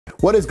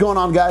What is going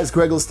on, guys?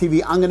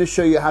 GregglesTV. I'm going to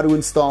show you how to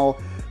install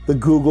the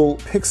Google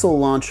Pixel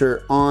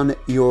Launcher on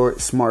your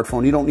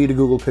smartphone. You don't need a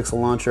Google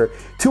Pixel Launcher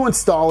to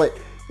install it,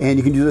 and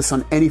you can do this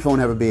on any phone,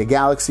 have it be a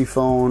Galaxy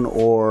phone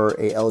or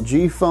a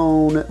LG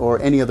phone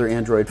or any other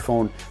Android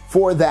phone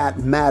for that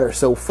matter.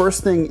 So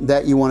first thing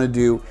that you want to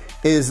do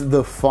is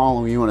the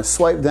following. You want to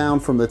swipe down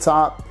from the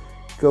top,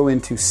 go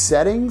into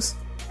Settings,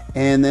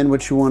 and then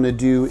what you want to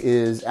do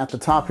is at the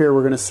top here,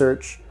 we're going to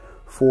search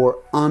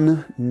for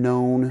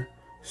unknown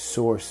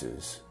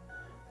sources.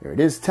 There it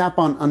is. Tap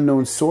on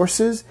unknown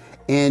sources,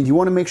 and you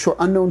want to make sure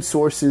unknown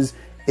sources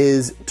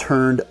is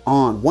turned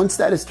on. Once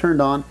that is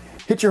turned on,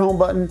 hit your home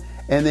button,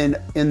 and then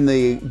in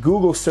the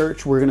Google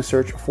search, we're going to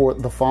search for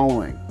the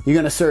following. You're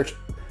going to search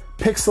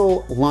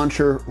Pixel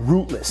Launcher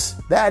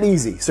Rootless. That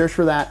easy. Search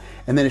for that,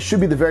 and then it should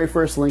be the very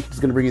first link. It's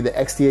going to bring you the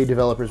XDA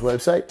developer's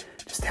website.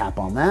 Just tap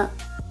on that.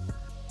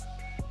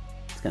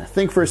 It's going to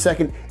think for a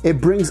second. It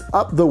brings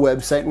up the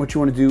website, and what you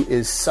want to do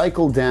is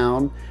cycle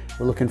down.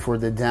 We're looking for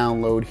the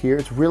download here.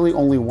 It's really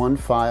only one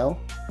file.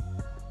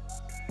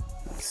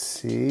 Let's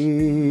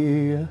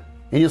see. And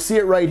you'll see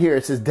it right here.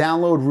 It says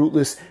download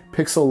rootless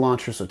Pixel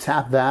Launcher. So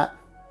tap that.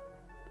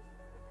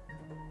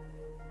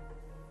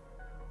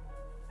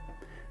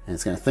 And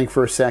it's going to think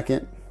for a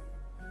second.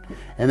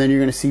 And then you're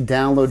going to see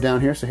download down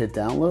here. So hit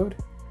download.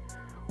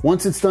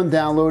 Once it's done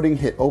downloading,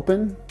 hit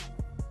open.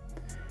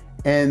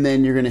 And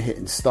then you're going to hit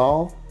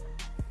install.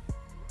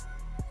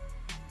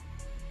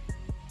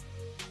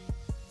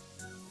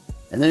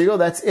 And there you go,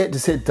 that's it.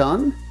 Just hit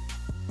done,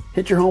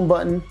 hit your home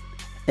button,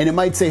 and it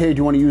might say, hey, do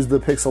you want to use the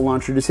Pixel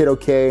Launcher? Just hit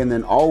OK, and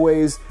then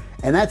always,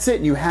 and that's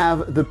it. You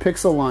have the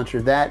Pixel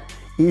Launcher. That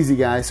easy,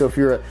 guys. So if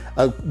you're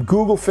a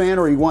Google fan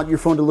or you want your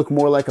phone to look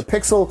more like a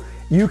Pixel,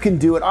 you can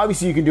do it.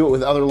 Obviously, you can do it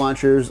with other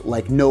launchers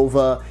like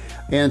Nova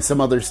and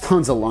some others,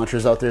 tons of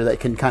launchers out there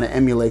that can kind of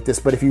emulate this.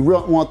 But if you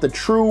really want the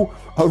true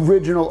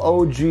original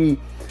OG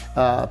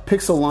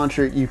Pixel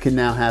Launcher, you can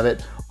now have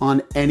it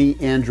on any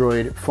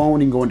Android phone.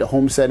 You can go into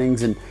home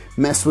settings and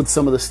mess with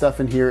some of the stuff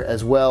in here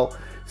as well.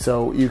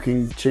 So you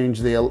can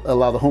change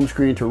allow the home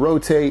screen to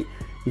rotate.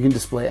 You can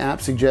display app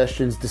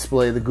suggestions,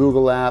 display the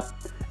Google app.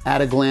 At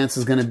a glance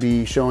is going to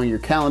be showing your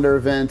calendar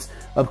events,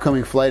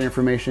 upcoming flight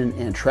information,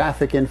 and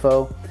traffic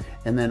info.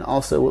 And then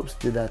also, whoops,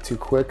 did that too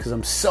quick because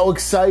I'm so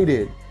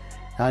excited.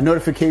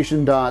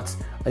 Notification dots,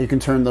 you can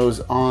turn those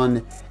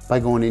on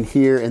by going in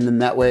here, and then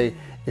that way,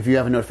 if you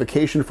have a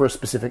notification for a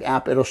specific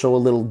app, it'll show a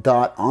little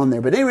dot on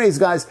there. But anyways,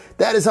 guys,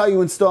 that is how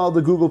you install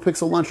the Google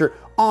Pixel Launcher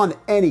on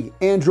any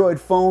Android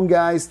phone,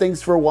 guys.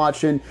 Thanks for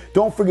watching.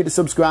 Don't forget to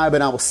subscribe,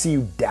 and I will see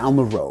you down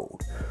the road.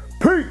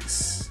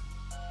 Peace!